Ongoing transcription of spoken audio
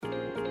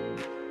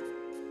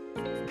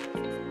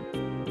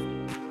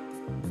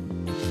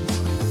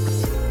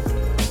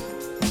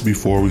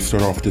Before we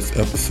start off this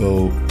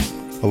episode,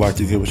 I'd like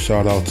to give a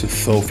shout out to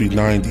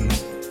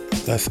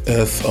Sophie90. That's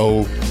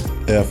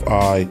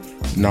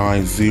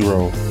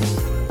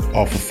SOFI90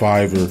 off of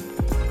Fiverr.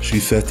 She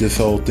set this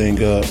whole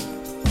thing up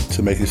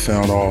to make it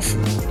sound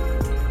awesome.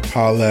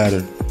 Holla at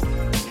her.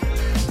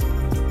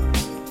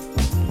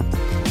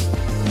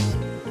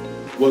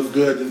 What's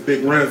good? This is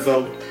Big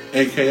Renzo,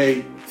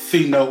 aka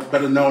C-Note,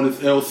 better known as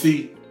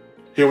LC,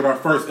 here with our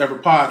first ever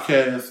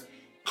podcast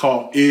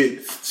called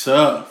It's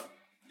Tough.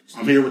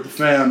 I'm here with the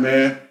fam,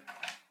 man.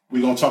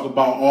 We're going to talk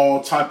about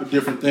all type of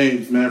different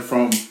things, man,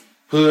 from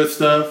hood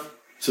stuff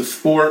to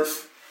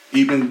sports,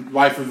 even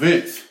life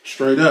events,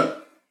 straight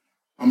up.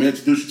 I'm going to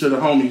introduce you to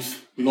the homies.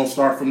 We're going to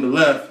start from the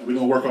left, and we're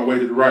going to work our way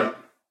to the right.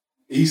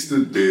 It's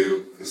the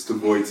deal. It's the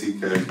boy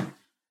TK.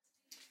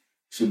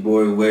 It's your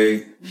boy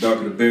Wade,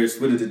 Dr. the Berry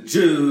Sweet of the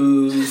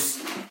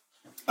Jews.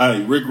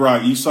 Hey, Rick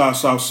Rock, Eastside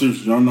South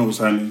Central. Y'all know what's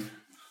happening.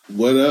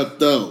 What up,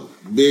 though?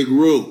 Big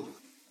Roo.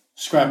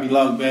 Scrappy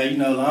Long Bag, you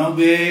know, Long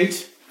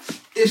Bags.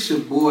 It's your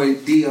boy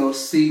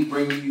DLC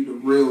bringing you the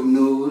real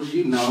news,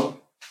 you know.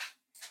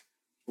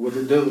 What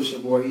it do? It's your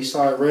boy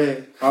Eastside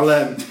Red.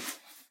 Holla at me.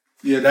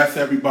 Yeah, that's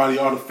everybody,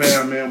 all the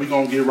fam, man. We're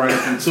going to get right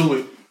up into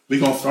it. We're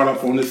going to start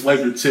off on this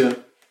Laker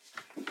tip.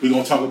 We're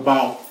going to talk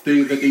about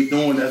things that they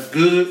doing that's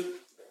good,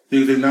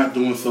 things they're not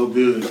doing so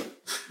good.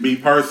 Me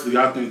personally,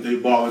 I think they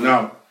balling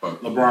out.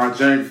 LeBron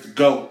James, the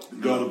GOAT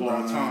of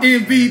all time.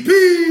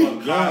 MVP.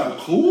 But God,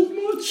 Kuzma,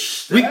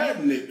 that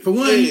nigga. For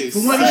one, he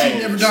should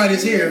never dyed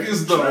his hair.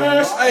 It's the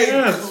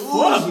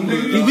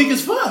He weak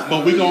as fuck.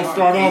 But we're going to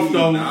start off,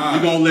 though.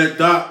 We're going to let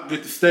Doc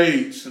get the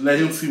stage and let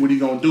him see what he's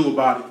going to do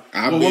about it.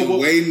 I've been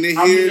waiting to hear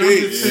I'm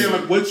this. just saying,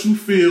 like, what you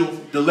feel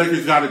the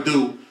Lakers got to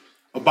do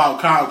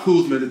about Kyle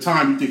Kuzma at the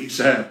time you think he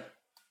should have.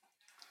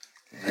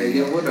 Hey,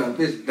 yo, what up?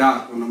 It's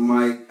Doc on the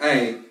mic.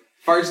 Hey,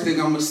 first thing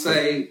I'm going to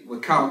say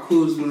with Kyle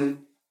Kuzma,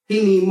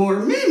 he need more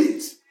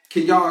minutes.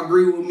 Can y'all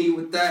agree with me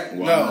with that?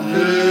 No.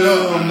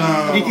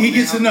 He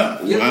gets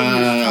enough.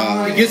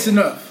 He gets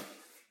enough.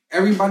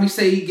 Everybody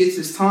say he gets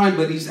his time,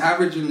 but he's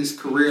averaging his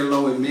career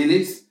low in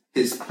minutes,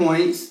 his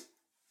points,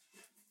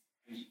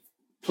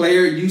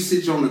 player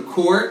usage on the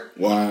court.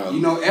 Wow.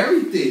 You know,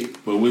 everything.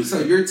 So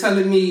you're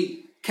telling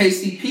me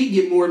KCP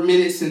get more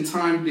minutes and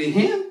time than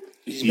him?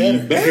 He's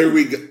better. Here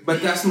we go.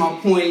 But that's my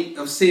point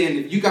of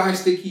saying, if you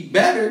guys think he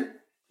better,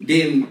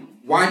 then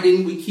why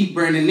didn't we keep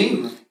Brandon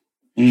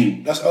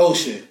Ingram? That's old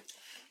shit.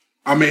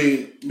 I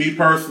mean, me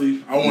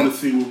personally, I want to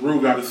see what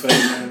Rue got to say,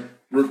 man.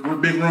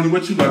 Big Rooney,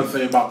 what you got to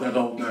say about that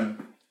whole thing?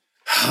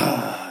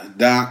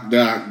 Doc.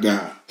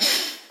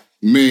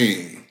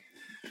 Man,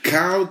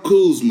 Kyle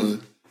Kuzma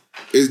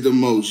is the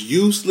most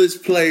useless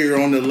player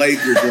on the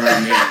Lakers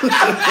right now.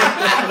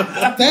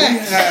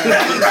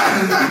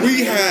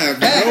 We have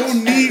no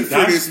need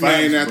for this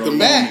man at the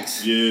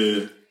moment.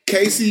 Yeah.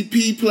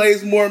 KCP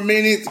plays more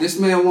minutes. This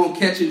man won't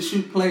catch and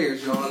shoot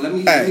players, y'all. Let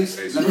me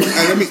state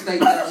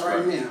that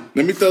right now.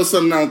 Let me throw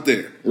something out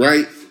there,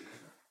 right?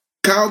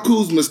 Kyle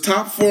Kuzma's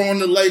top 4 on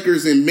the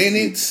Lakers in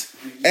minutes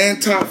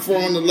and top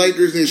 4 on the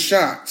Lakers in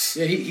shots.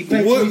 Yeah, he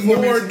played What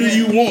more do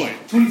you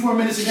want? 24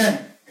 minutes a game.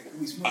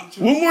 What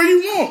more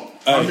you want?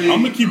 I'm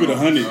going to keep it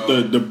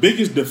 100. The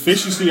biggest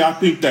deficiency I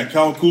think that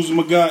Kyle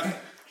Kuzma got,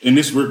 and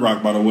this Rick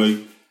Rock, by the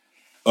way,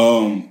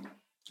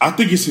 I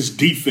think it's his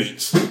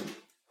defense.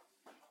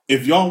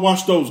 If y'all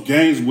watch those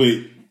games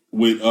with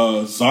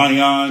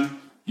Zion,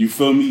 you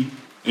feel me,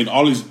 and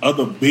all these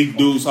other big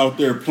dudes out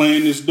there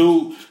playing this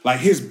dude, like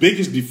his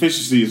biggest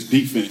deficiency is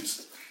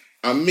defense.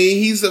 I mean,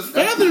 he's a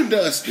feather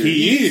duster.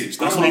 He is.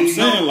 That's what I'm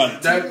saying.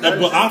 Like,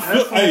 but I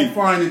feel,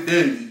 fine and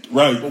dandy.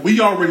 Right. But we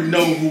already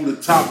know who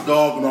the top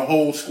dog in the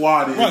whole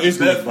squad is. Right, it's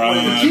Best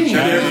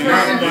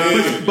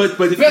LeBron. But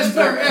The best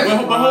player ever.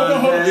 hold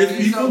on. There's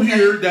people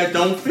here that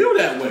don't feel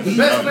that way. The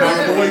best player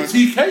ever. Boy,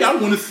 TK, I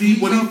want to see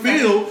what he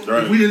feels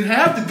if we didn't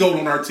have the GOAT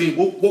on our team.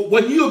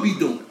 What he'll be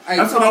doing.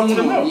 That's what I want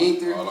to know.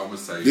 All I'm going to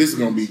say This is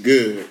going to be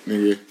good,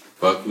 nigga.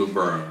 fuck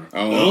LeBron.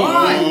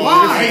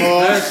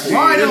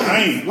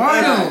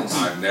 Why don't?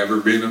 I've never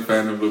been a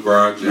fan of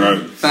LeBron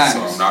James, so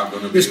I'm not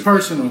going to be It's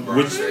personal.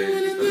 LeBron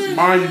James.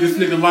 Mind you, this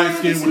nigga light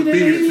skinned with a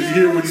beard, so you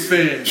hear what he's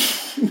saying.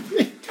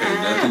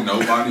 Can't nothing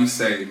nobody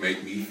say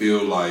make me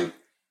feel like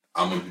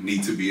I'm going to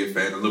need to be a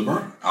fan of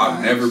LeBron.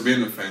 I've never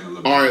been a fan of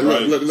LeBron. All right,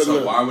 look.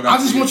 So why would I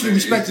just be want you to a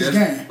fan? respect It's his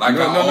just- game. Like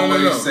I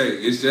always No. say,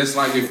 it's just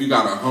like if you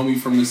got a homie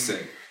from the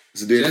set.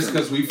 It's different. Just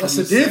because we from That's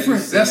the a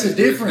difference. same That's a set,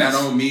 difference. That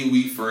don't mean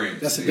we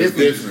friends. That's a It's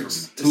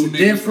difference. Two It's a niggas from the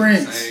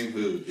difference. same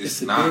hood.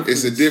 It's a not.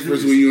 It's a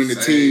difference when you're in the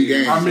team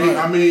game. I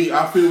mean,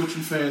 I feel what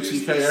you're saying,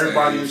 TK.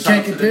 Everybody is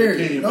Can't compare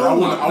it. team, but I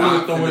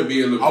want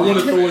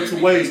to throw it to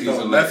Wade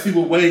though. Let's see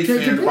what Wade's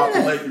saying about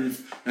the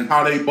Lakers and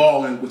how they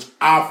balling, which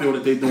I feel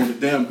that they're doing a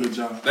damn good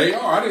job. They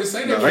are. I didn't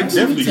say that. They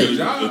definitely did did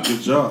a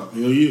good job.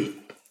 Hell yeah.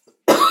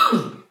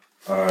 All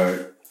right.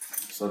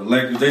 So the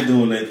Lakers, they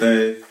doing their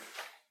thing.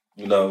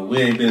 You know, we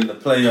ain't been in the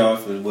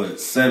playoffs in what,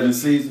 7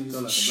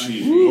 seasons? Shit.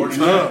 It's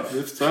tough.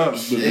 It's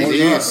tough. It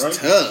is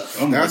tough.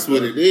 That's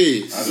what it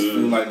is. I just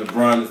feel like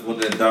LeBron is one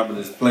of the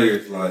dominant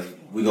players. Like,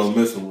 we gonna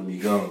miss him when he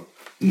gone.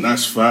 And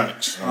that's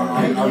facts.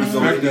 I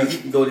respect that. He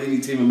can go to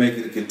any team and make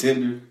it a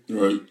contender.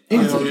 Right.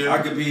 I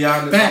could be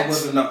honest.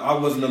 I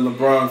wasn't a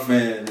LeBron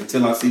fan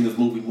until I seen this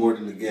movie More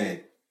Than the Game.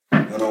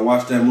 When I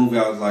watched that movie,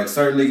 I was like,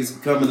 certain niggas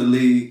can come in the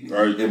league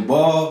and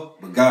ball,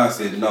 but God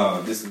said,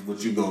 nah, this is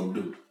what you gonna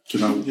do.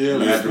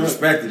 And I had to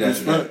respect it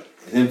after that.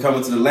 And him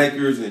coming to the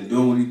Lakers and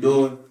doing what he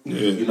doing,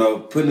 you know,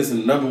 putting us in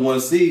the number 1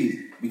 seed.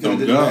 Because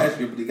he did last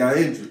year, but he got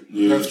injured.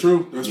 Yeah. That's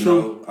true. That's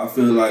true. Know, I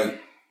feel like,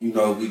 you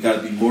know, we got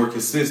to be more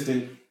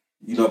consistent.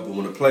 You know, but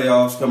when the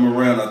playoffs come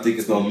around, I think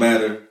it's going to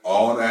matter.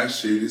 All that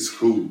shit is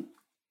cool.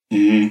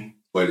 Mm-hmm.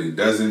 But it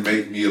doesn't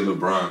make me a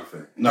LeBron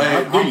fan. No,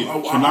 I dig it.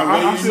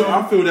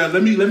 I feel that.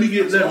 Let me let Red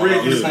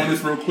get on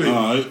this real quick.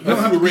 Let's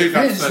see what Red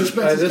got to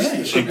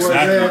say.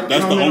 Exactly.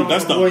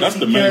 That's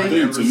the main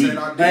thing to me.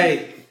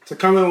 Hey, to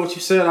comment on what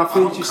you said, I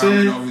feel what you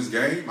said. On his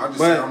game. I just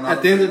but said I'm not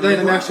at the end of the day,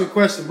 let me ask you a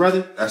question,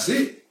 brother. That's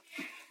it.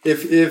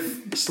 If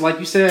it's like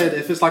you said,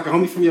 if it's like a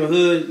homie from your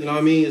hood, you know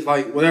what I mean? It's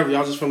like whatever,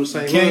 y'all just from the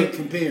same hood.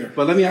 Compare.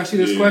 But let me ask you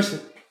this question.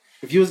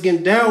 If you was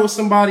getting down with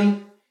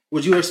somebody,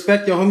 would you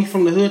expect your homie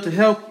from the hood to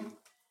help you?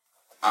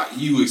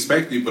 You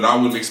expect it, but I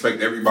wouldn't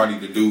expect everybody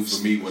to do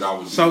for me what I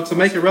was doing. So to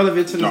make it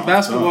relevant to this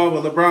basketball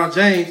with LeBron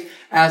James,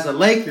 as a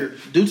Laker,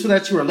 due to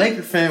that you're a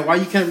Laker fan, why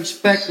you can't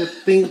respect the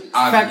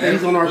fact that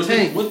he's on our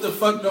team? What the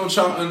fuck don't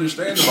y'all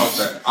understand about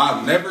that?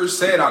 I never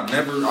said I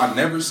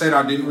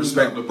didn't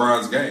respect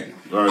LeBron's game.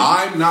 Right.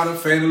 I'm not a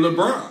fan of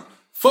LeBron.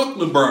 Fuck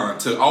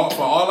LeBron. For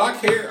all I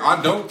care, I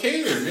don't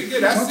care, nigga.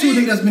 That's it. You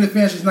think that's been a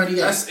fan since '98?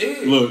 That's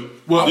it. Look,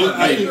 well,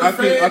 I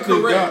think the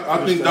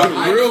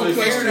real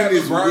question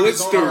is,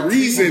 what's the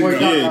reason?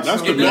 Yeah,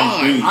 that's the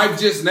main thing. I've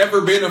just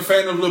never been a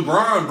fan of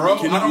LeBron, bro.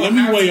 Let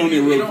me weigh on it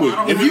real quick.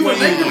 If you a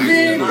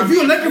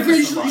Laker fan,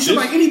 you should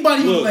like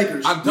anybody who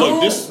Lakers. I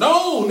don't.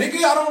 No, nigga,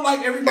 I don't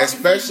like everybody.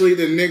 Especially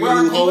the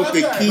nigga who holds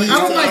the keys to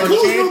our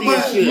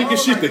championship. Nigga,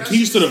 shit, the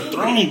keys to the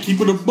throne. Keep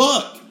it a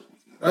buck.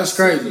 That's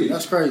crazy.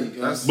 That's crazy.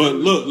 But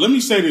look, let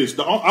me say this.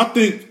 I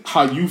think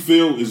how you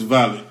feel is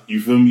valid. You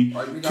feel me?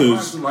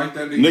 Because,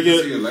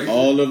 nigga,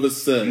 all of a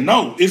sudden.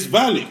 No, it's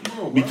valid.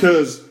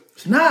 Because,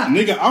 it's not.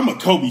 Nigga, I'm a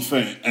Kobe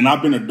fan. And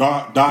I've been a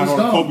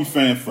diehard Kobe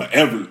fan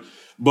forever.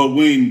 But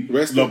when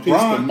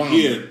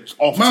LeBron,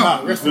 off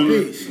top, you feel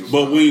me?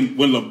 But when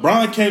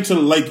LeBron came to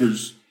the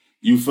Lakers,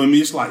 you feel me?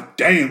 It's like,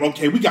 damn,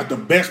 okay, we got the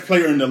best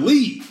player in the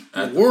league.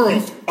 In the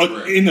world.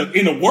 In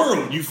the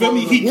world. You feel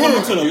me? He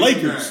coming to the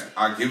Lakers.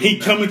 He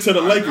coming to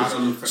the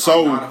Lakers.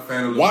 So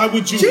why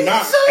would you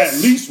not at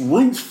least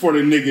root for the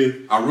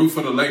nigga? I root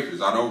for the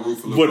Lakers. I don't root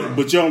for LeBron.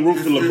 But you don't root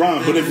for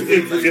LeBron. But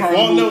if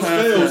all else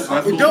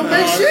fails, it don't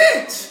make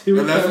sense.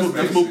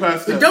 Let's move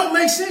past that. It don't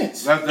make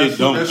sense.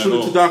 Let's shoot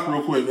it to Doc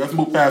real quick. Let's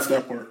move past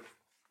that part.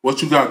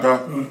 What you got,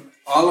 Doc?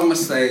 All I'm going to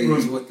say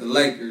is with the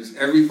Lakers,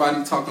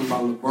 everybody talking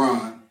about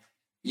LeBron.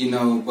 You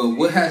know, but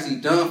what has he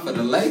done for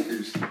the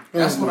Lakers?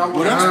 That's what I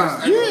want to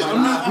ask.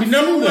 Yeah, we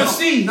number 1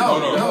 seed. No.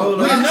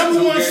 We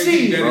number 1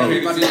 seed.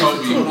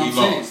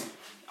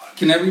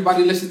 Can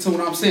everybody listen to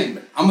what I'm saying?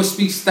 I'm going to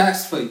speak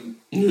stats for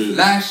you.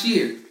 Last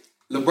year,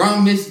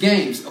 LeBron missed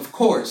games, of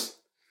course.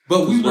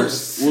 But we were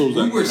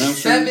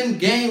 7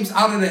 games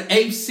out of the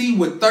 8th seed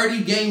with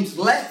 30 games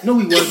left. No,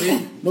 he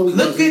wasn't.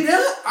 Look it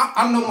up.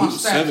 I know my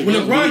stats. When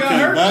LeBron got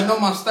hurt, I know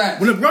my stats.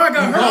 When LeBron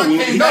got hurt,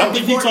 I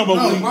think he talking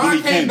about when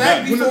he came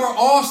back before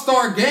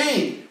All-Star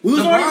game. We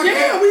was already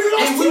down.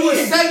 We were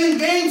 7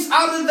 games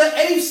out of the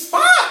 8th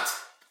spot.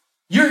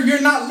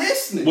 You're not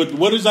listening.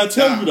 What does that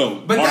tell you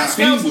though? But our that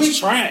team tells was me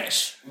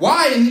trash.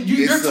 Why? And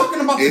you're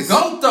talking about the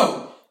GOAT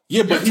though.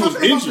 Yeah, but he was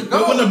injured.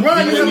 But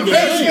LeBron didn't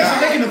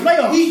get in the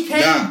playoffs. He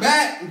came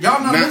back. Y'all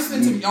not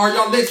listening to me. Are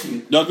y'all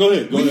listening? No, go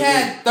ahead. We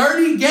had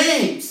 30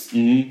 games.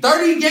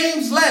 30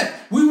 games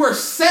left. We were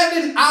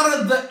 7 out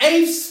of the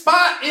 8th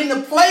spot in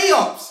the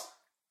playoffs.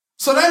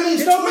 So that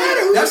means it don't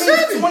matter. That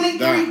means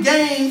 23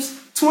 games.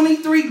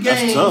 23 games.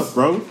 That's tough,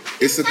 bro.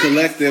 It's a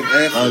collective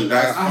effort.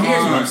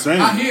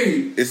 I hear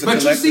you. It's a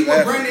but you see what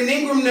effort. Brandon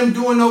Ingram them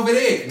doing over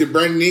there. Did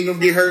Brandon Ingram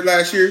get hurt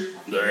last year?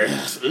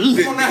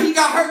 Well, now he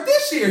got hurt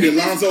this year. Did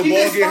Lonzo Ball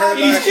get hurt last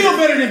year? He's still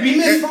better than me.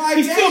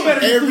 He's still better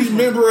than every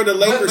member of the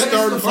Lakers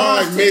starting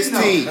 5 missed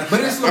team.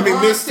 But it's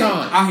LeBron's missed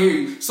time. I hear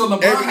you. So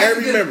LeBron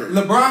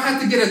had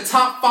to get a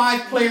top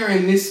 5 player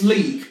in this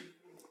league.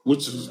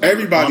 Which is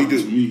everybody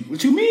do.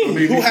 What you mean?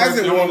 Who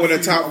hasn't won with a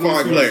top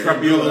 5 player?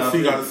 What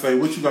you gotta say?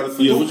 What you gotta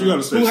say? Yeah, what you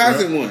gotta say? Who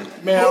hasn't won?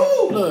 Man,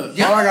 look,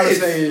 all I gotta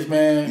say is,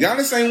 man,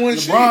 Giannis ain't won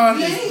shit.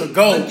 LeBron is the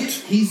GOAT.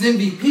 He's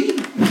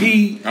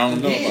MVP. I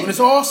don't know. When it's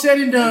all said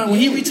and done, when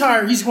he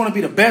retires, he's going to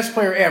be the best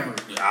player ever.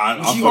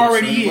 Which he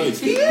already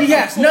is. He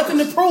has nothing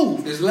to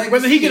prove.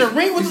 Whether he get a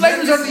ring with the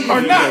Lakers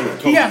or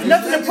not, he has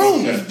nothing to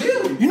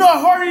prove. You know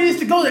how hard it is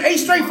to go to 8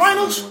 straight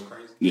finals?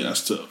 Yeah,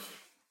 that's tough.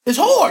 It's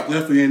hard.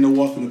 Definitely ain't no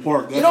walk in the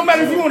park. It don't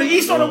matter if you're on the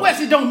East or the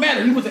West. It don't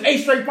matter. He was an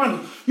 8 straight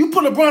finals. You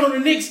put LeBron on the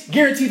Knicks,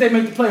 guaranteed they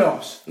make the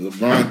playoffs.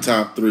 LeBron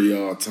top 3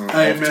 all time.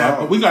 Hey, man,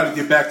 but we got to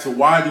get back to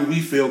why do we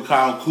feel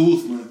Kyle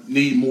Kuzma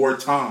need more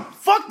time?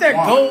 Fuck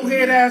that gold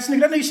head ass nigga.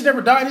 That nigga should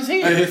never dye his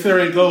head. Hey, his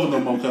hair ain't gold no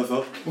more,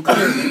 cuzzo.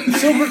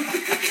 Silver.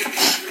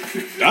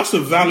 That's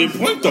a valid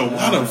point, though.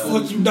 Why the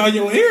fuck you dye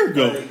your hair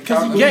gold?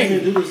 Because he gay.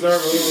 You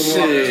deserve a little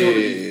more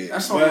opportunity.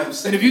 That's all I'm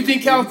saying. And if you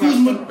think Kyle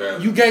Kuzma,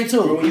 you gay But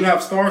too. when you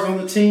have stars on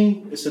the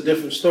team, it's a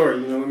different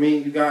story. You know what I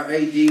mean? You got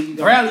AD, you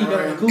got Bradley Durant.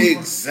 better than Kuzma.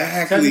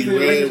 Exactly, Technically, the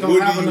man. Lakers don't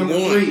What have do a you number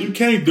want? 3. You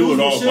can't do it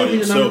Kuzma all should by be the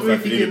yourself number 3 at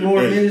to the get end of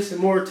more the day. minutes and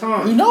more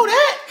time. You know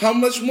that? How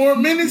much more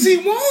minutes he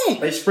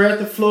want? They spread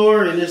the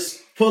floor and just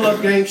pull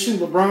up game shoot.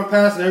 LeBron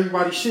pass and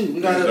everybody shoot.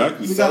 We gotta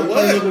Exactly. we gotta So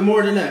play a what? little bit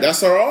more than that.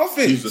 That's our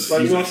offense. So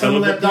you know some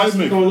of that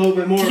Dotson go a little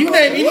bit more. Can you about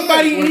name that.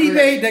 anybody in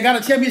NBA that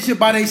got a championship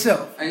by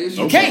themselves? Hey, it's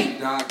You okay, can't.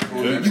 Doc,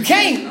 You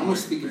can't. I'm gonna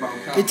speak about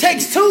Kyle. It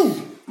takes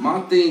 2.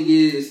 My thing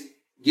is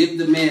give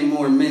the man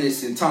more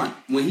minutes and time.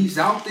 When he's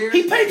out there,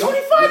 He played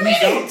 25 when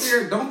he's out minutes.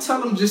 there, don't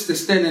tell him just to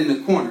stand in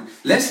the corner.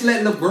 Let's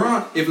let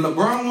LeBron. If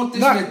LeBron want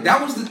this, man,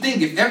 that was the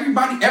thing. If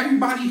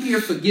everybody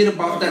here forget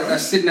about that.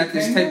 That's sitting at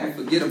this table.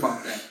 Forget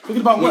about that.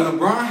 Forget about when what?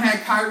 LeBron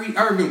had Kyrie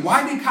Irving.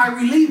 Why did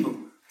Kyrie leave him?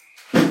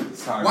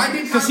 Why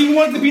did? Because he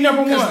wanted to be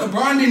number Because 1.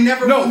 LeBron didn't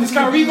never. No, want because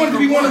Kyrie wanted to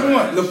be one of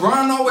one.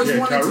 LeBron always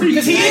wanted to be.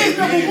 Because he is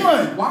number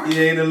 1. Why? He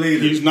ain't a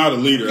leader. He's not a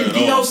leader Did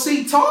at all.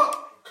 DOC talk?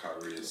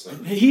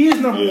 He is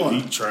number Yeah, 1.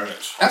 he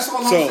trash. That's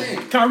all So- I'm saying.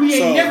 Kyrie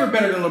ain't So- never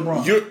better than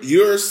LeBron.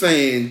 You're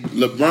saying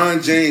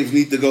LeBron James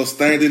need to go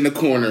stand in the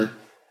corner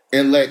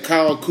and let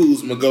Kyle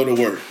Kuzma go to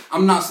work.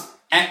 I'm not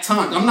at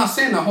times. I'm not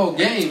saying the whole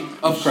game.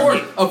 Of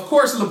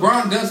course,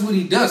 LeBron does what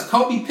he does.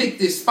 Kobe picked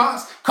his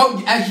spots.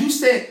 Kobe, as you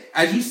said,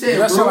 Does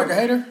that sound bro, like a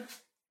hater?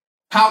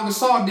 Pau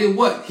Gasol did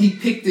what? He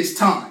picked his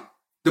time.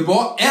 The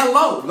ball,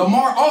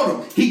 Lamar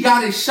Odom, he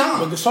got his shine.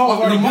 But Gasol was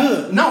already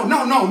good. No.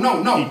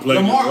 He played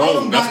Lamar his role.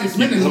 Odom That's got his the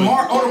key minutes. point.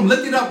 Lamar Odom,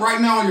 look it up right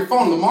now on your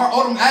phone. Lamar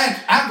Odom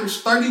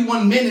averaged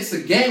 31 minutes a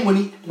game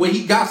when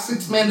he got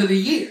 6th man of the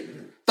year.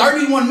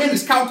 31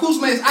 minutes. Kyle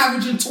Kuzma is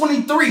averaging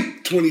 23.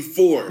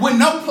 24. With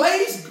no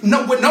plays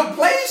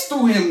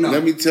through him, though.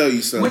 Let me tell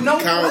you something. With no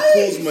Kyle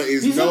plays. Kuzma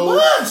is He's a no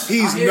bust.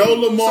 he's I hear no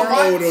you. Lamar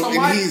Odom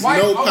and he's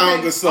no Pau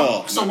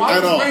Gasol So why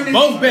at was all. Brandon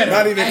Both better.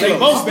 Not even Hey, close.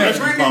 both why was better.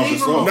 Brandon Pau Ingram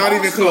Gasol. an Not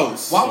even all-star?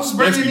 close. Why was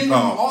Brandon Especially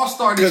Ingram Pau. an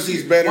all-star Because this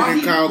he's year? better Why than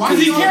he- Kyle why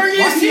Kuzma. he only- He carried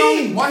his why he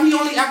only- team. Why he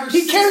only averaged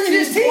He carried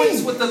his 16 points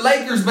team. with the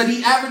Lakers, but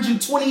he averaging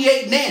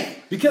 28 now?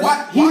 Because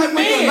why he's with a the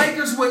man.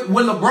 Lakers with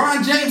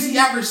LeBron James, he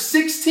averaged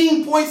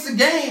 16 points a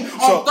game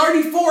on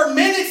 34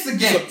 minutes a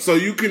game. So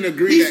you can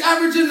agree He's that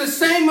averaging the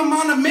same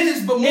amount of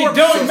minutes, but more. It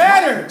don't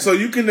matter. so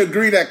you can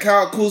agree that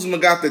Kyle Kuzma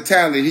got the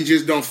talent, he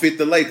just don't fit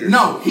the Lakers.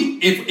 No,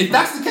 if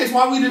that's the case,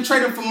 why we didn't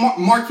trade him for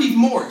Marquise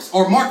Morris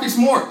or Marcus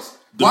Morris?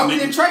 Why we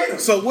didn't trade him?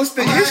 So what's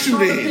the I'm not issue sure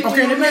the then? picture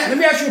Okay, on let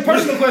me ask you a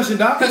personal question,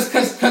 Doc.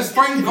 Because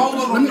Frank Vogel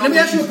don't know Let me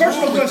ask you a what he's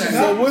personal doing with question, that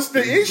So Doc. man. what's the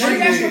issue Let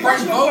me ask you a then? Frank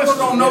personal Vogel question.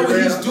 don't know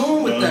what he's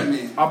doing with that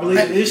man. I believe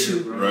the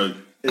issue Right.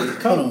 is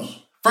the cutoffs.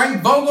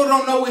 Frank Vogel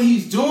don't know what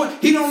he's doing.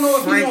 He don't know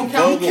if Frank he's gonna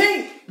count. Vogel- He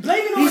can't. Blame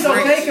it on He's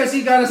Frank. okay because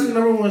he got us in the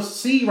number 1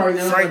 seed right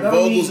now. Frank That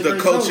don't mean Vogel's he's a the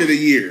great coach of the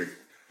year.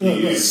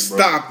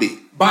 Stop it.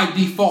 By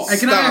default. Hey,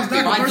 can I ask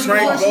Stop Doc a it. personal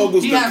Frank question?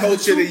 Vogel's He the has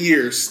coach the of the two-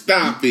 year.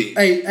 Stop it.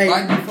 Hey,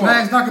 By default. can I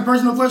ask Doc a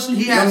personal question?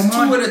 He Y'all has don't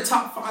mind? 2 of the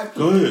top 5.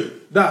 Go ahead.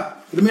 Doc,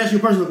 let me ask you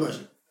a personal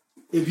question.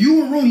 If you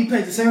were room, he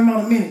played the same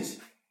amount of minutes,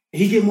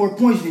 and he get more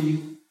points than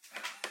you,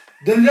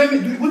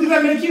 what does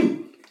that make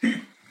you?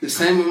 The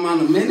same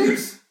amount of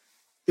minutes.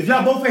 If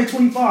y'all both played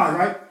 25,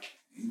 right?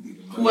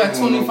 Who at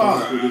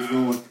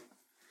 25?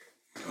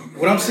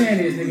 What I'm saying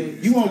is,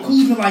 nigga, you want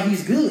Kuzma like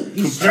he's good.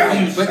 He's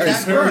trash. But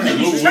that's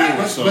He's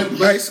trash.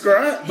 Hey,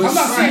 Scribe. I'm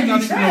not saying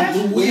he's trash.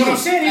 But what I'm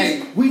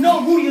saying is, we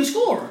know Rudy a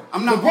scorer.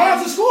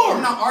 LeBron's a scorer.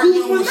 I'm not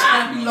arguing Kuzma's with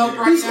not. Scrappy Love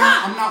right He's now.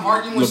 not. I'm not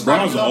arguing with LeBron's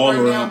Scrappy an Love right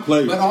all-around now.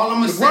 player. But all I'm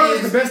gonna say LeBron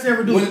is is the best to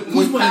ever do it. when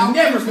Kuzma Kyle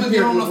never Kuzma compared get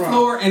to on the LeBron.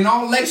 floor and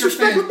all Laker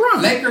Disrespect fans,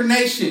 LeBron. Laker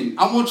Nation,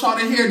 I want y'all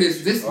to hear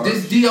this. This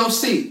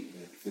DOC.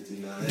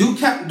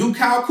 Do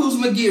Kyle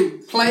Kuzma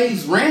get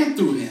plays ran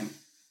through him?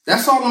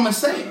 That's all I'm gonna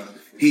say.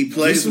 He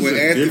plays This is with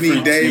a Anthony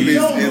different Davis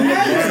team. and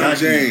LeBron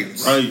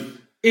James. Right.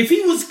 If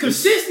he was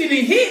consistent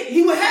and hit,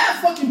 he would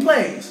have fucking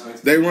plays.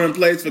 They run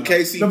plays for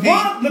KCP.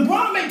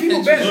 LeBron make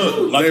people better.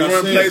 Look, like They I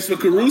run said, plays for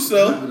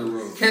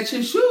Caruso. Catch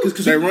and shoot.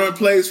 They run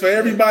plays for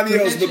everybody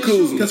else but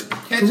Kuzma.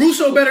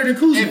 Caruso better than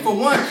Kuzma. And for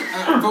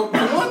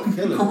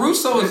one,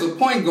 Caruso is a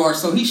point guard,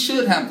 so he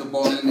should have the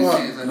ball in his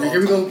hands at all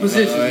Here we go, times.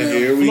 position.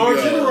 Here we Floor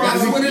go. general.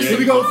 That's what it Here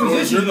we is. go,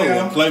 position. General,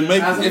 now.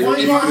 playmaker. As a If point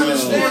you guard,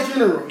 understand-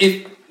 general.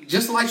 If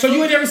just like So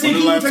you ain't never seen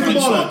When the Kuzma last take time the you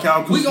ball saw up?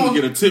 Kyle We Kuzma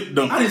gonna- get a tip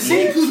dunk? I didn't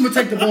see Kuzma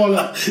take the ball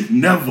up.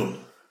 Never.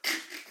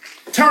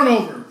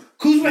 Turnover.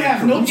 Kuzma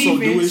has no Caruso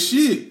do his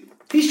defense. shit.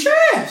 He's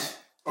trash.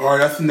 All right,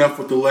 that's enough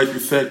with the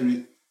Lakers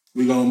segment.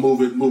 We're gonna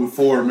move it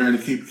forward, man,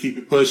 and keep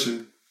it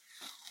pushing.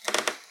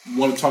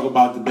 Want to talk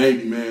about the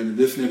baby, man? And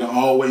this nigga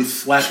always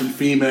slapping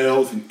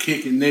females and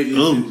kicking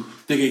niggas, and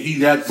thinking he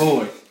that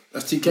boy.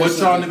 That's TK. What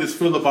y'all niggas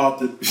feel about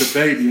the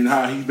baby and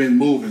how he been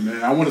moving,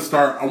 man? I want to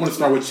start with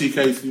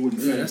TK. See what he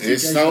says.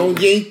 It's on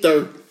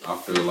Ginther. I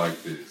feel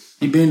like this.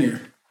 He been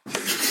there.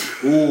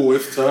 Ooh,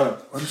 it's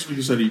tough. Why this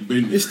nigga said he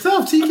been there? It's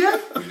tough,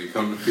 TK. When it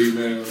comes to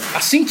females, I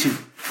seen you.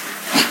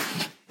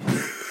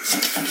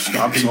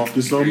 Stop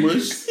talking so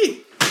much.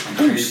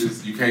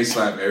 you can't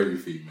slap every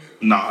female.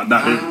 Nah,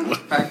 not every.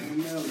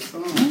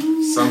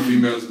 Some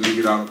females do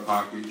get out of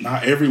pocket.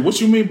 Not every. What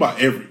you mean by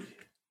every?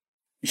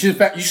 You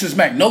should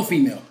smack no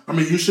female. I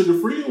mean, you sugar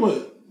free or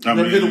what? I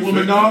Never mean, hit a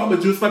woman dog,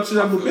 but you slap shit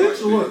out of a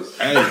bitch or what?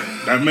 Hey,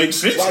 that makes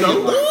sense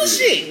though.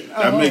 Bullshit.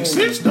 That makes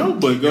sense though.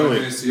 But go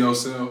ahead. Hands to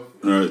yourself,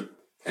 Right.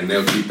 and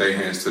they'll keep their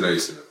hands to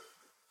themselves.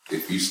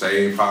 If you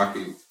stay in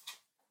pocket,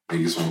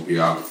 niggas won't be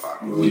out of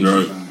pocket.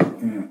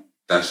 Right.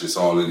 That's just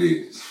all it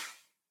is.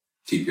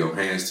 Keep your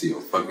hands to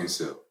your fucking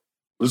self.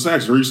 Let's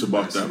ask Reese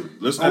about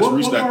that. Let's ask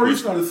Reese that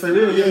Reese question. got to say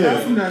that? Yeah,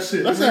 ask him that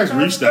shit. Let's ask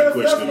Reese that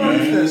question,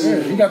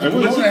 man. You got the Hey,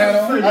 what Corona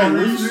hat on. Hey,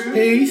 Reese.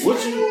 Peace.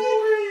 What you?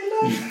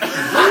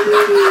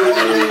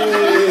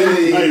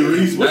 Hey,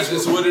 Reese. That's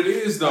just what it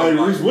is, though. Hey,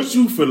 Like, Reese, what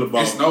you feel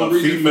about it's no a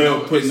reason female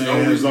for putting it's their no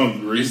hands reason-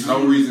 on you, Reese? It's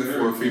no reason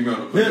for a female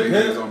to put their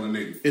hands on the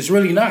nigga. It's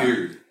really not.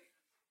 Period.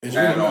 It's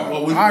At really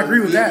all. not. I agree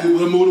with that.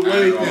 We'll move the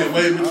Wade then.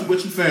 Wade,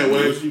 what you saying,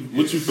 Wade?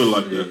 What you feel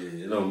like that?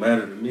 It don't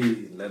matter to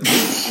me. Let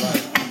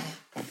it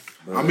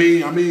I mean,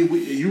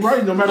 you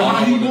right. No matter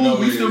how he move,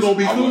 we still gonna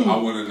be cool. I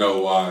want to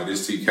know why.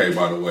 This TK,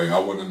 by the way. I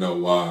want to know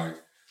why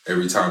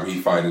every time he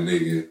fight a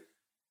nigga,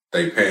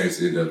 they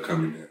pants end up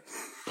coming down.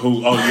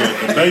 Who? Oh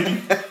yeah, the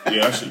baby.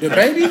 Yeah, I should. The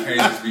baby? Can't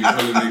just be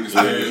pulling niggas'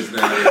 pants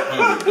down in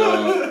public,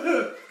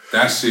 dog.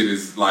 That shit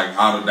is like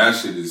that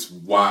shit is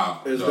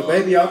wild. Is dog. the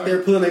baby out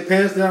there pulling their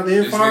pants down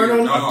there and firing on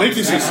them? I think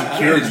it's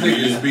insecurity. This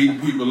nigga is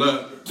beating people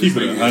up. Keep it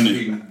This nigga 100.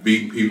 is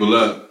beating people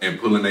up and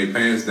pulling their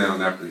pants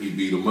down after he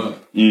beat them up.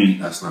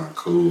 That's not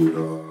cool,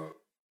 dog.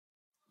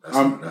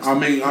 I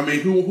mean,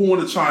 who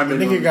want to chime in?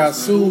 The nigga got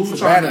sued for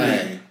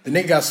battery. The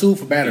nigga got sued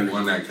for He battery.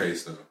 won that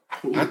case though.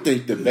 I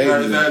think the baby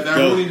on That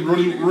dope.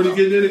 really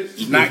getting in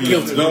it? Not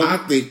guilty. I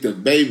think the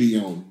baby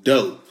on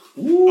dope.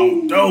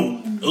 Oh,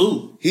 dope.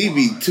 Ooh. He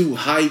be too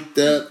hyped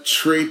up,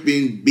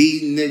 tripping,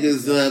 beating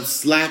niggas up,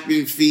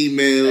 slapping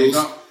females,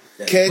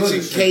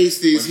 catching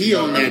cases. He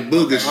on that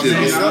booger shit.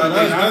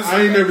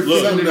 I ain't never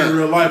seen him in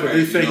real life, but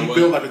they say he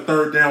built like a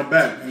third down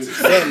back.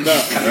 Something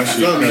up.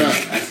 Something up.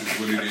 This is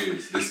what it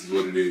is. This is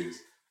what it is.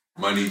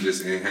 Money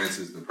just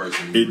enhances the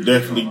person. It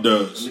definitely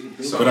does.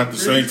 But at the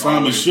same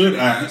time, it should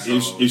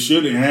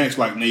enhance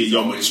like nigga,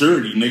 your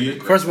maturity,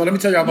 nigga. First of all, let me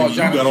tell y'all about You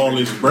Johnny. got all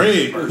this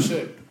bread.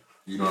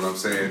 You know what I'm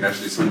saying?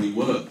 That's just who he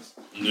was.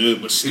 Yeah,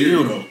 but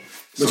still though.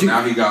 So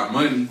now he got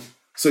money.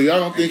 So y'all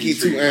don't think he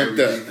too amped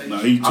up? Nah,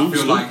 he too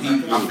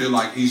I feel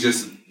like he's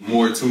just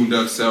more tuned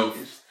up self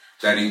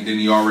than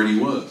he already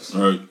was.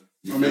 All right.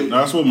 I mean,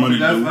 that's what money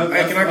do.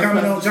 Hey, can I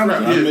comment on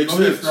Jonathan? Yeah, makes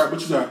go ahead,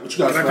 sense. Scrap. What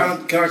you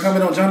got? Can I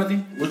comment on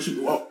Jonathan? What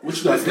you got?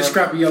 This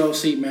scrappy yellow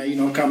seat, man. You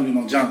know, I'm commenting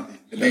on Jonathan,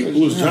 the baby.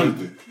 Who is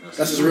Jonathan? That's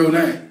his real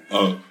name.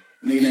 Oh.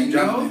 Nigga named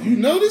Jonathan. You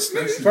know this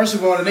nigga? First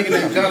of all, the nigga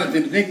named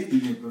Jonathan.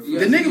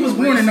 The nigga was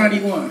born in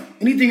 91.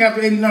 Anything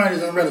after 89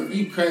 is irrelevant.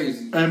 You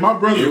crazy. Hey, my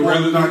brother.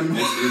 Irrelevant.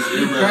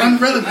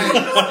 Irrelevant.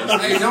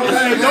 Hey,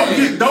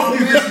 Don't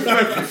get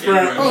disrespectful,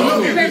 Scrap. Oh,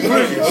 look at Hey,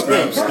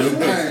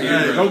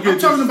 don't get I'm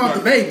talking about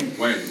the baby.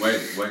 Wait.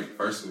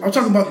 First of all, I'm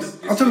talking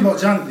about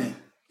Jonathan.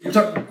 I'm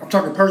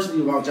talking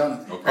personally about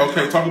Jonathan.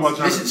 Okay, talk about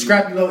Jonathan. This is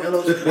Scrappy Low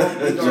LOC.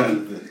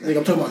 Nigga,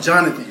 I'm talking about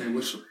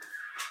Jonathan.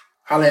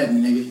 Holla at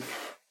me, nigga.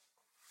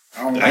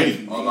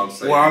 Dang. all I'm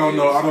saying. Well, I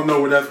don't know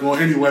where that's going.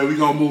 Anyway, we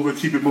gonna move and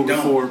keep it moving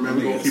forward, man.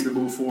 We gonna keep it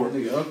moving forward.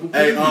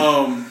 Hey,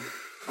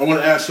 I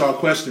want to ask y'all a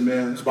question,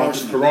 man. It's about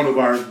this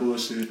coronavirus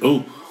bullshit.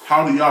 Ooh.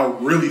 How do y'all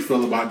really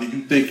feel about it? Do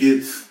you think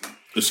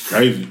It's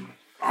crazy.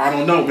 I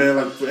don't know, man.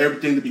 Like for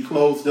everything to be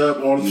closed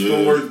up, all the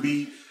stores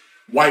be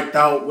wiped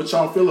out. What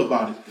y'all feel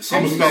about it?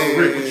 I'm gonna start with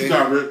Rick. What you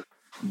got, Rick?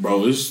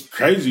 Bro, it's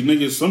crazy,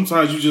 niggas.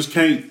 Sometimes you just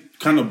can't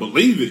kind of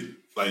believe it.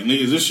 Like,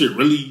 niggas, this shit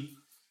really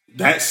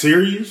that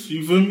serious?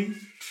 You feel me?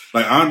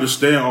 Like, I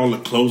understand all the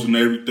closing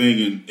and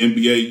everything and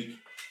NBA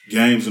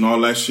games and all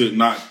that shit,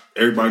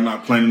 everybody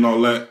not playing and all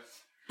that.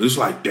 But it's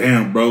like,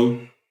 damn,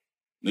 bro.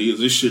 Niggas,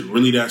 this shit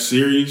really that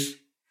serious?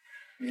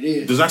 It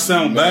is. Does that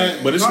sound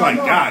bad? But it's like,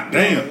 god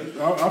damn.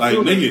 Like,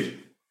 nigga,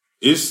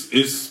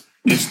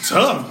 it's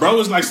tough, bro.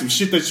 It's like some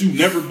shit that you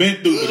never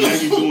been through, but now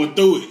you going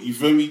through it. You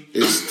feel me?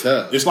 It's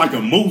tough. It's like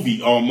a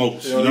movie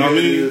almost. You know what I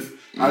mean?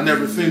 I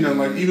never seen that.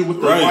 Like even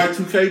with the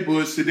Y2K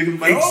bullshit, niggas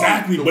like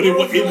exactly. But it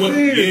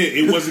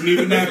wasn't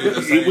even that.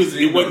 It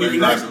wasn't even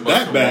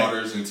that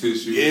bad.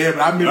 Yeah, but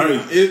I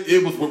remember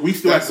it was we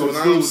still had to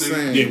go to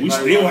school. Yeah, we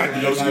still had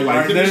to go to school.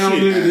 Like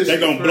shit, they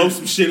gonna blow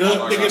some shit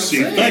up. Nigga,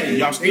 shit, fuck it.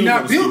 Y'all still they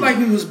not built like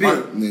we was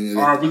built. All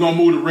right, we gonna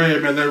move to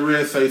Red, man. Let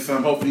Red say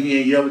something. Hopefully he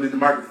ain't yelling in the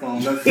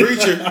microphone. Let's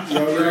Preacher.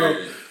 Yo,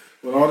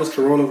 with all this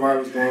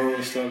coronavirus going on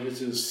and stuff, it's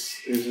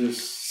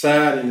just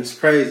sad and it's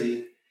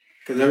crazy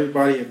because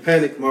everybody in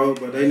panic mode,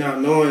 but they not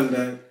knowing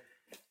that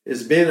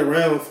it's been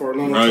around for a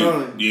long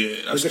time. Yeah,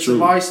 that's Look at true. the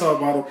Lysol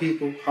bottle,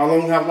 people. How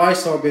long have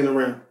Lysol been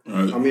around?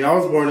 Right. I mean, I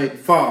was born in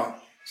 85.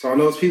 So I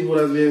know it's people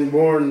that's been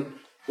born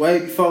way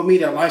before me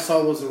that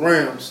Lysol was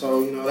around.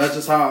 So, that's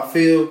just how I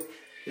feel.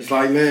 It's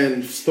like,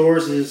 man,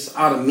 stores is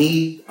out of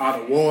meat,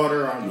 out of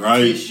water, out of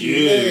tissue.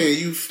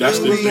 Yeah, that's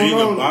the thing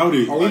about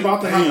it. Are we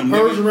about to have a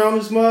purge around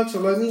this mug?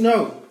 So let me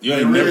know. You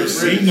ain't never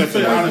seen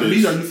nothing out of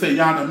meat, or like you say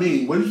Yana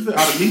mean? What did you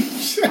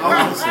say?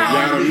 Out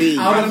of meat?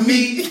 Out of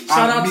meat.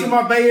 Shout out to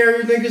my Bay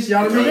Area niggas.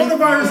 Y'all mean?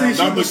 Coronavirus ain't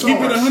Nah, but keep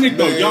it 100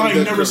 though. Y'all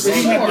ain't never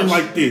seen nothing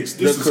like this.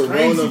 This the is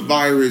crazy.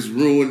 coronavirus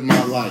ruined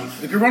my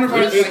life. The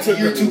coronavirus is like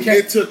year 2K.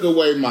 It took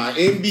away my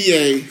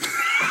NBA,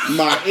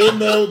 my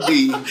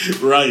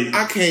MLB. Right.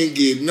 I can't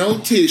get no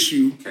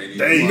tissue,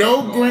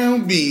 no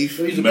ground beef.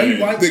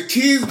 The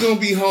kids gonna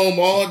be home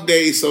all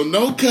day, so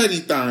no cutty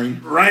thing.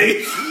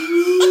 Right.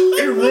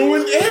 It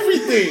ruined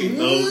everything.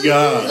 Oh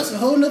God. That's a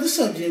whole nother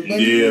subject,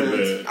 baby. Yeah,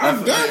 man.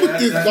 I'm done with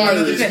this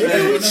virus.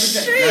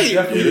 Shit.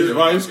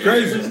 It's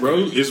crazy,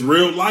 bro. It's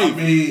real life.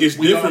 It's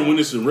different when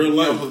it's in real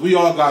life. We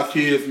all got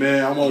kids,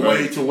 man. I'm gonna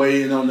wait to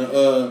weigh in on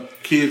the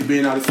kids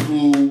being out of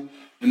school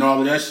and all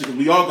of that shit.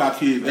 We all got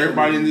kids.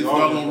 Everybody in this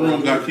doggone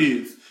room got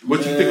kids. What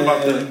you think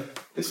about that?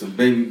 It's some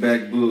baby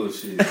back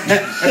bullshit.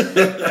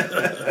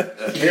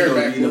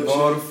 Everybody eating up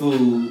all the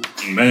food.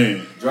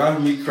 Man.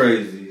 Driving me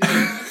crazy.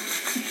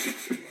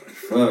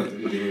 Fuck,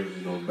 we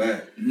go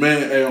back.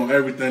 Man, hey, on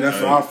everything. That's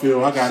how I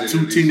feel. I got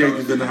 2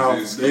 teenagers in the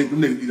house. Them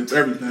niggas eat up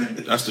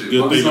everything. That's the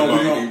good thing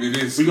about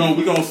it.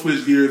 We gonna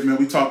switch gears, man.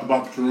 We talked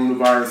about the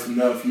coronavirus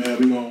enough, man.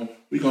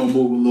 We gonna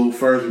move a little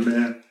further,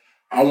 man.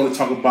 I want to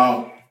talk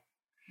about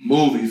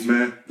movies,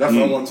 man. That's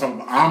what I want to talk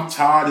about. I'm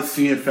tired of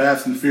seeing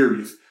Fast and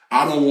Furious.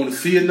 I don't want to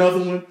see another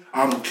one.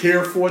 I don't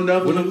care for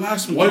another one.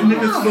 What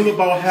niggas feel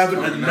about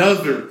having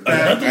another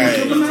Fast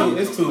and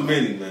Furious? It's too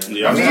many, man.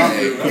 Yeah,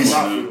 That's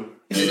how I feel.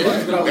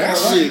 That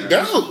shit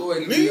dope.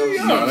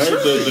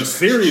 The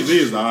series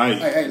is alright.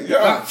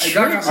 Doc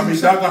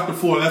got the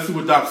 4. Let's see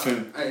what Doc's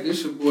saying. Hey,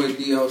 this your boy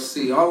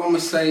DLC. All I'm gonna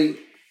say,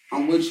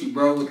 I'm with you,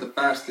 bro, with the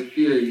Fast and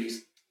Furious.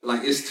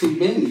 Like, it's too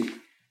many.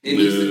 It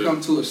needs to come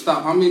to a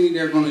stop. How many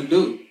they're gonna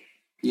do?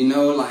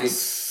 Like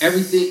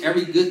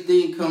every good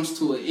thing comes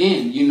to an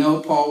end.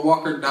 Paul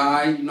Walker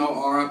died.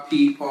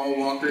 R.I.P. Paul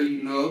Walker.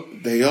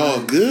 They all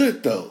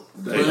good though.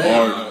 They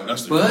are.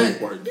 That's the good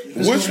part.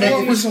 Which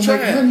one was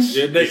trash?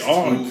 Yeah, they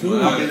are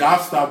good. I mean, I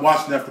stopped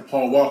watching after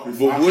Paul Walker.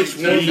 But which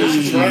one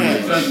was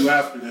trash? I'll tell you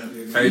after that.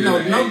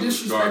 No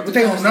disrespect. But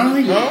they on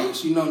 9, no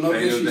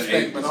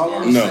disrespect. But all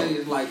I'm gonna say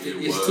is like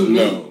it's too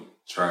many.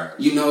 Trash.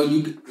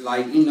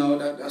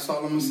 That's all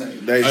I'm gonna say.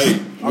 Hey,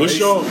 what's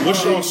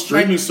your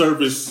streaming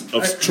service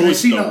of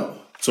choice though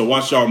to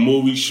watch y'all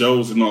movies,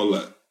 shows, and all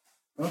that?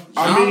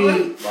 I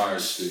mean, Fire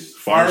Stick.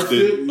 Fire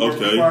Stick.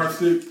 Okay. Fire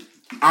Stick.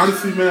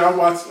 Honestly, man, I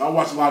watch a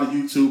lot of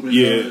YouTube.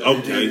 And,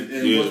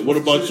 What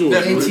about you?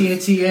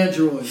 AT&T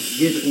Android.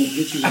 Get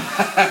you.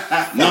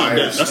 That's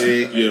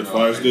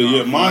Fire Stick.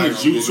 Yeah, mine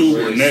is YouTube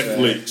or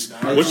Netflix.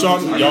 What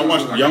y'all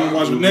watch? Y'all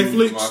watch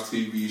Netflix? My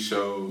TV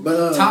show.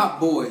 But Top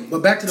Boy.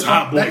 But back to the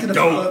Fast and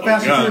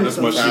Furious. That's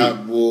my shit.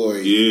 Top Boy.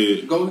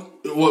 Yeah. Go.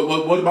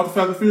 What about the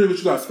Fast and Furious? What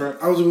you got,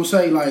 Scrap? I was gonna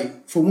say,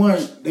 like, for one,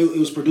 it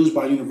was produced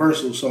by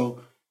Universal,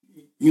 so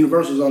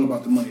Universal's all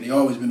about the money. They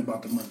always been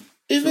about the money.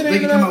 If So if they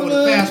can come out with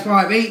a Fast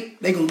 5-8,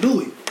 they gonna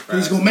do it.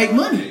 It's gonna make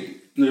money.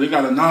 They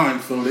got a 9,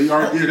 so they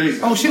already did 8.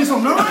 Oh shit, it's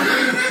on 9?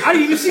 I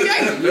didn't even see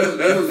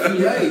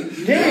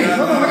 8. Damn,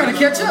 hold on, I gotta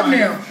catch up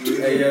now.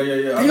 Hey,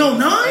 They on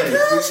 9,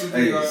 cuz?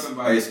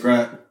 Hey,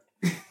 Scrap.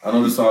 I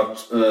know this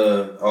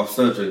off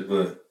subject,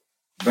 but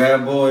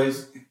Bad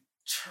Boys.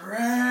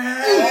 Wait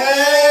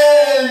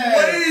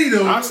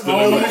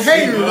a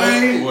Hater,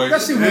 man.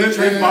 That shit was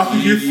trash.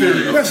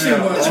 That shit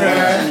was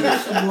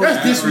trash. That's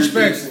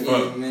disrespectful.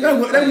 That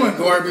wasn't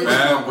garbage.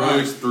 Bad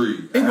Boys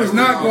 3. It was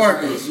not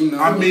garbage.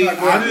 I mean,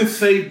 I didn't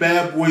say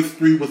Bad Boys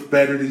 3 was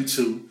better than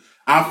 2.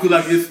 I feel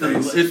like it's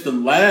the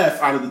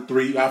last out of the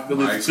 3. I feel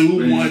it's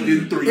 2, 1,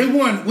 and 3. It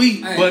wasn't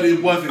weak, but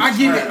it wasn't. I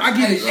give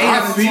it 8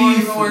 out of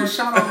 10.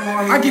 Shout out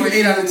Marlon. I give it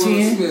 8 out of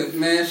 10. Smith,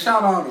 man,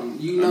 shout out him.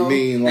 I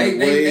mean, like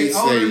Wade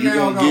say, you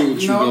gonna get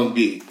what you gonna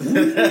get.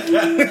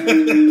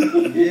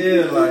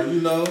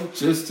 Yeah,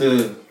 just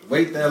to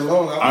wait that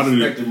long, I was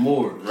expecting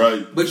more.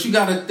 Right. But you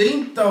gotta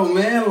think though,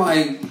 man,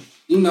 like,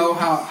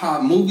 how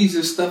movies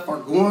and stuff are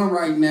going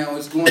right now.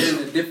 It's going in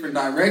a different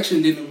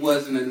direction than it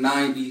was in the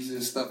 90s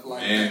and stuff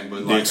like that.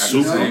 But like at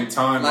the same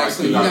time,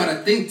 so you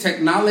gotta think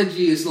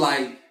technology is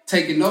like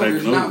taking over.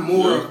 It's not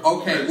more of,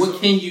 okay, what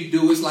can you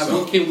do? It's like,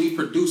 what can we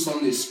produce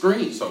on this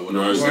screen? So what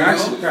that's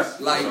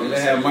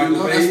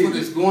what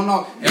is going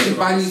on.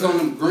 Everybody's on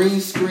them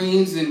green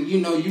screens, and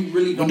you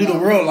really don't do the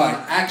real life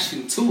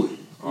action to it.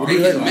 They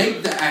can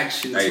make the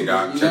action. Hey,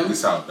 Doc, check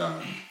this out,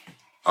 Doc.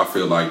 I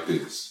feel like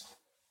this.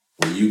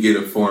 When you get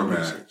a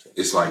format,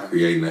 it's like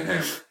creating a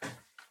hammer.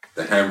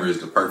 The hammer is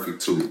the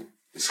perfect tool.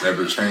 It's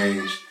never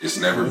changed. It's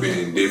never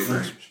been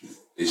different.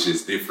 It's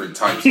just different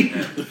types of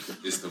hammers.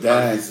 It's the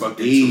perfect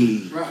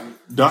fucking tool. Right.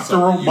 Dr.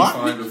 Robotnik. You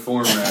find a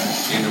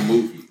format in a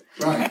movie.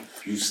 Right.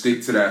 you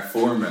stick to that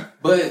format.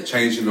 But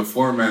changing the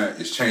format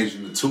is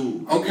changing the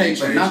tool. Okay,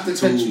 but not to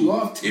cut you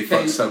off, it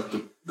fucks up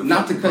the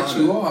not to cut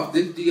you off.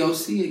 This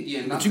DOC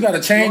again. But you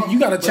gotta change. You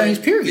gotta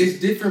change. Period. It's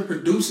different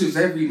producers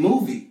every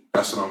movie.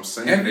 That's what I'm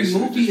saying. Every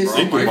movie is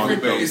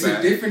different. It's a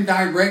different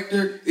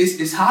director.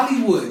 It's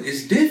Hollywood.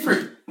 It's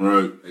different.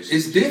 Right.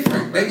 It's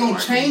different. They're gonna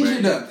change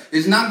it up.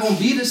 It's not gonna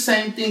be the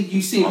same thing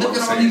you see. Look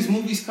at all these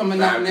movies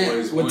coming out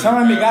now. What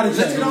time it gotta change?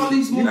 Look at all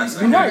these movies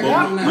coming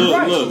out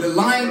now. Look.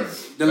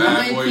 The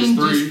Lion King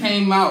just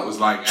came out. Was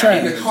like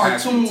and the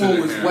cartoon one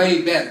was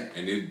way better.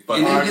 And it did a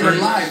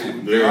live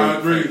one. I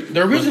agree.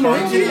 The original,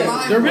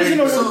 the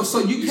original. So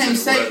you can't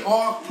say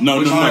all. No.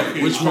 Which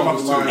one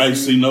was like? Hey,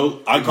 see,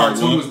 no, I got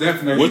cartoon one. was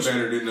definitely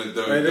better than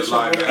the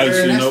live action. Hey,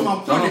 see, That's no. my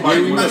point.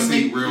 Nobody want to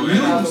see real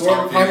animals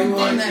start being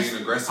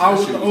aggressive. I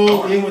was the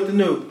old in with the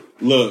new.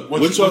 Look,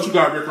 what you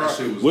got, Rick Ross?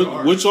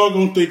 What y'all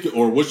gonna think,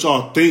 or what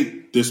y'all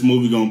think this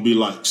movie gonna be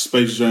like?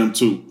 Space Jam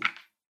 2.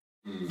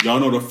 Y'all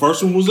know the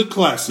first one was a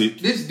classic.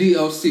 This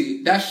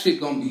DOC, that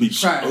shit gonna be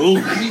trash. Oh.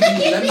 Let me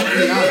be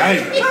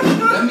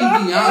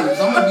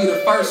honest. I'm gonna be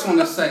the first one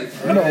to say.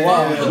 You know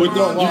why? You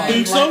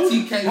think so?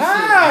 TK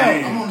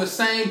said, I'm on the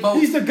same boat.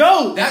 He's the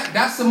GOAT.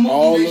 That's a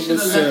movie they should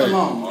have left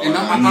alone. And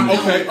I'm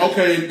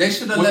okay. They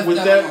should have left with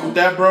that alone. With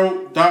that,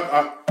 bro,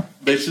 Doc,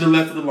 they should have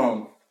left it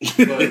alone.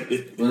 But I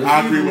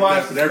agree with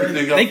that. But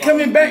everything else, they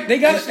coming back. They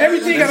got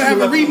everything. Got to have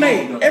a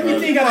remake.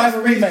 Everything got to have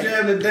a remake.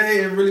 Jam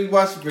today and really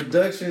watch the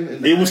production.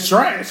 And it was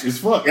trash as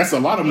fuck. That's a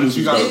lot of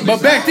movies.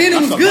 But back then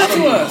it was good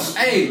to us.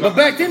 Hey, but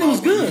back then it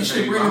was good.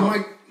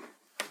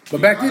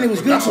 But back then it was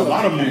good. That's a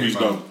lot of movies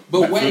though.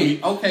 But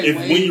wait, okay.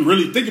 When you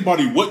really think about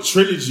it, what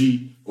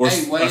trilogy or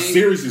a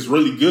series is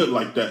really good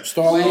like that?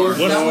 Star Wars.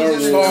 Star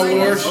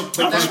Wars.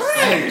 That's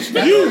trash.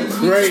 You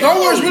crazy? Star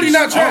Wars really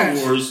not trash.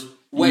 Star Wars.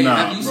 Wait,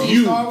 have you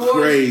seen Star Wars?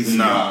 Crazy.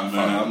 Nah,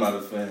 man. I'm not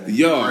a fan.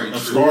 Yo,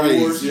 Star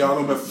Wars. Y'all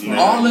don't mess with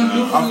all them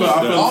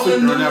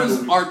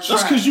movies are trash.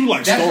 That's because you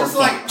like Star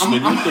Fox,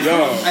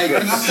 nigga. Hey,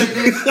 can I say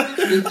this?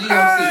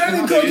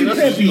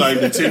 That's you like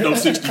Nintendo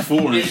 64.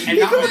 And I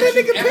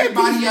bet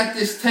everybody at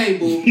this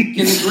table can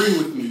agree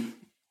with me.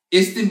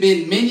 It's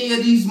been many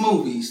of these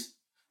movies,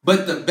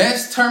 but the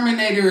best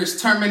Terminator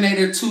is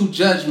Terminator 2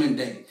 Judgment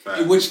Day,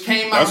 which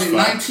came out in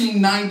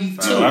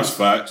 1992. That's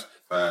facts.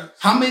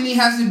 How many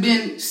has it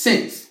been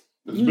since?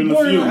 It's been a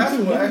few. That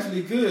was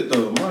actually good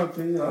though, in my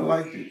opinion. I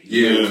liked it.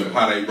 Yeah,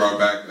 how they brought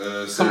back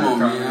Come on,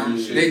 man.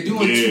 They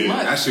doing too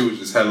much. That shit was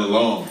just hella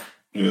long.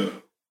 Yeah.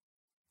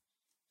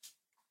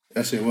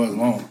 That shit was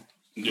long.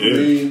 Yeah. I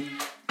mean,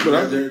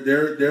 but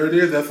there it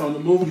is. That's on the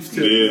movies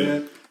tip,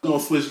 man. We're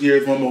gonna switch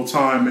gears one more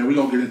time, man. We're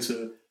gonna get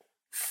into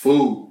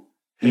food.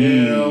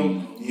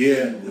 Hell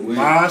yeah.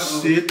 My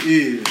shit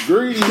is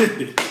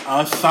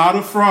a side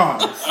of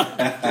fries.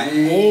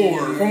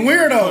 Or from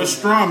where though?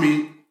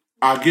 Pastrami.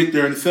 I'll get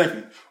there in a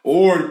second.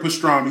 Or the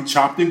pastrami,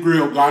 chopped and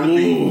grilled, gotta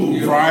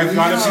be. Fries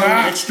gotta be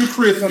extra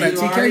crispy.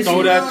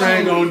 Throw that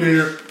thing on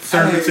there.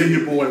 Serve it to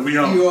your boy. We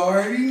on. You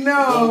already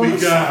know. What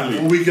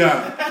we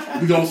got?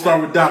 We gonna start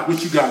with Doc. What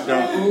you got,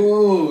 Doc?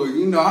 Oh,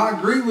 I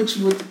agree with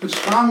you with the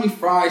pastrami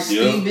fries.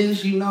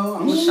 Stevens, I'm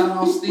gonna shout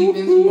out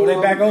Stevens.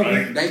 They back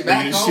open. They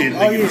back open.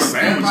 Oh yeah,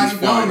 everybody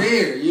go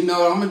there.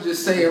 I'm gonna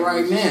just say it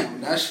right now.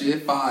 That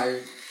shit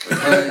fire.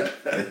 But,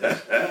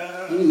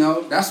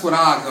 that's what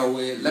I go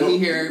with. Let me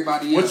hear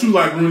everybody else. What you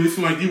like, Rudy? You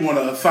seem like you want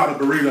a asada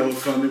burrito or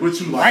something. What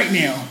you like? Right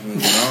now.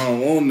 I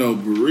don't want no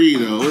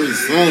burrito.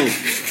 It's so.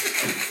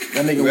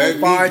 That nigga want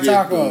 5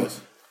 tacos.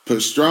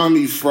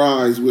 Pastrami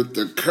fries with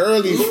the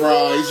curly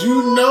fries.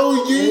 You know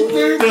you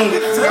did the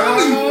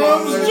curly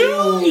fries.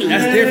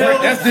 That's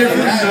different. That's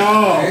different.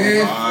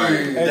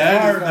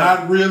 That is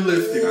not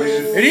realistic,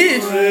 man. It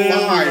is.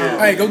 Fire.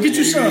 Hey, go get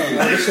you some.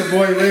 It's your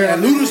boy Larry at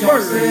Luda's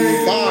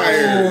Burger.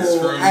 Fire.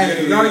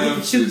 Hey, you gotta get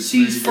the chili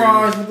cheese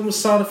fries with the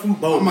masala from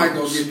Bobo. I might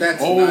go get that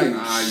tonight. You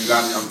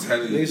got it. I'm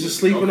telling you. Niggas just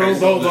sleeping on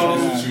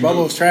Bobo's.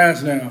 Bobo's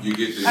trash now. You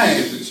get the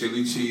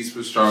chili cheese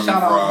pastrami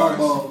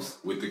fries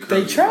with the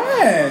curly They trash.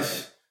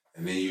 Fries.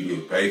 And then you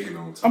get bacon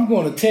on top. I'm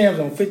going to Tam's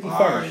on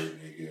 51st.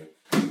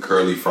 The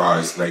curly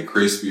fries, they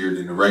crispier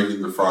than the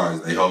regular fries.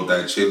 They hold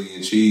that chili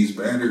and cheese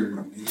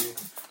better.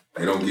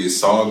 They don't get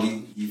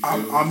soggy.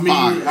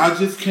 I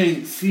just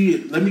can't see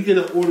it. Let me get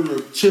an order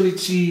of chili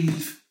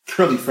cheese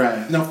curly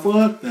fries. Now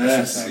fuck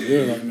that.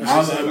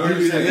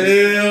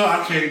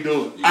 I can't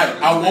do it.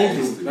 I won't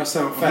do it. That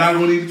sounds fat. I'm not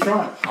gonna even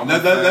try it.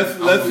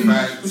 Let's see.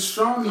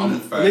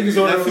 Niggas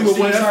are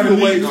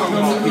way.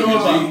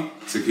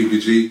 To keep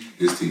it G,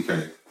 it's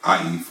TK.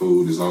 I eat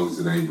food as long as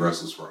it ain't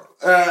Brussels sprouts.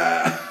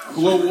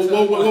 What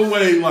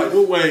way like?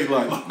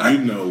 You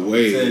know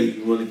way. Say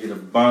you want to get a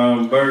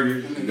bomb burger,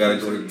 you gotta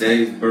go to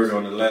Dave's Burger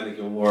on Atlantic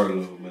and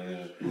Waterloo,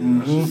 man.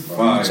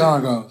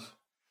 Chongos.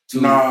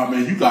 Nah,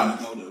 man, you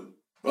gotta go to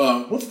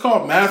what's it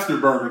called Master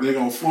Burger. They're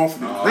gonna fall for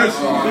the Chris.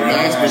 No, I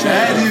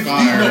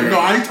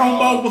ain't talking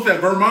about what's that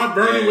Vermont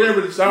Burger,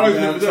 whatever. It's always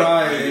been up.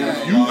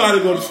 You gotta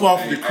go to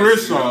swap for the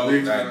Chris on,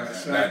 nigga.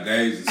 That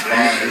Dave's is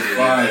fire. It's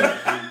fire.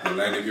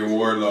 Atlantic and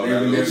Warlow,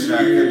 that little shack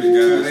every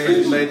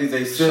guy. Ladies,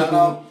 they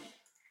simple.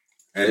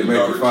 And they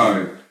make it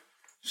fire.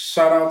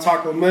 Shout out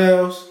Taco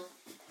Mel's.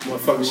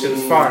 Motherfucking shit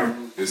is fire.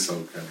 It's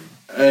okay.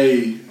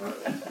 Hey,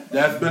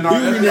 that's been our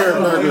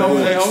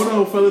episode. Hold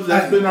on, fellas.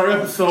 That's been our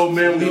episode,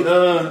 man. We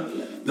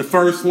the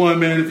first one,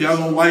 man. If y'all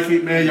don't like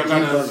it, man, y'all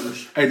gotta.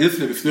 Hey, this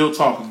nigga still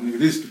talking, nigga.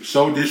 This is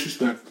so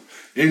disrespectful.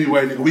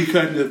 Anyway,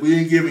 nigga, we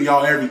ain't giving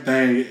y'all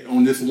everything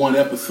on this one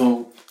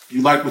episode.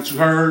 You like what you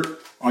heard?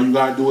 All you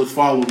gotta do is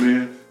follow,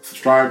 man.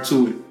 Subscribe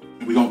to it,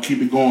 and we gonna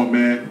keep it going,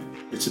 man.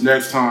 Until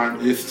next time,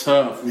 it's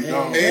tough. We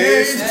gone.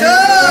 It's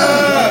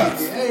tough.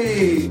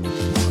 Hey.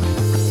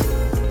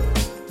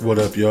 What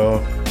up,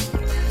 y'all?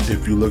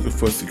 If you're looking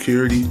for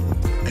security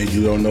and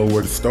you don't know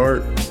where to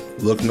start,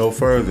 look no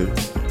further.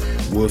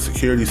 Wood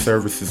Security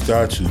Services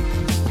got you.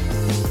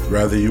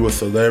 Rather you a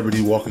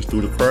celebrity walking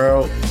through the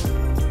crowd,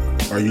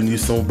 or you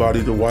need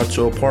somebody to watch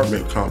your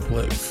apartment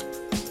complex,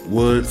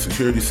 Wood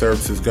Security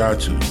Services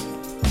got you.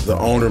 The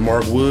owner,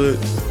 Mark Wood,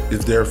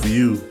 is there for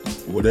you.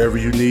 Whatever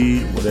you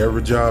need,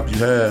 whatever job you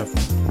have,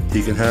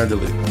 he can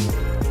handle it.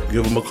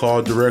 Give him a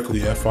call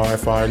directly at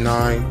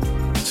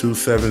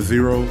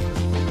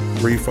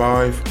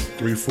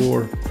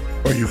 559-270-3534,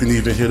 or you can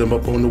even hit him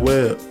up on the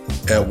web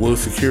at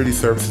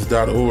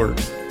woodsecurityservices.org.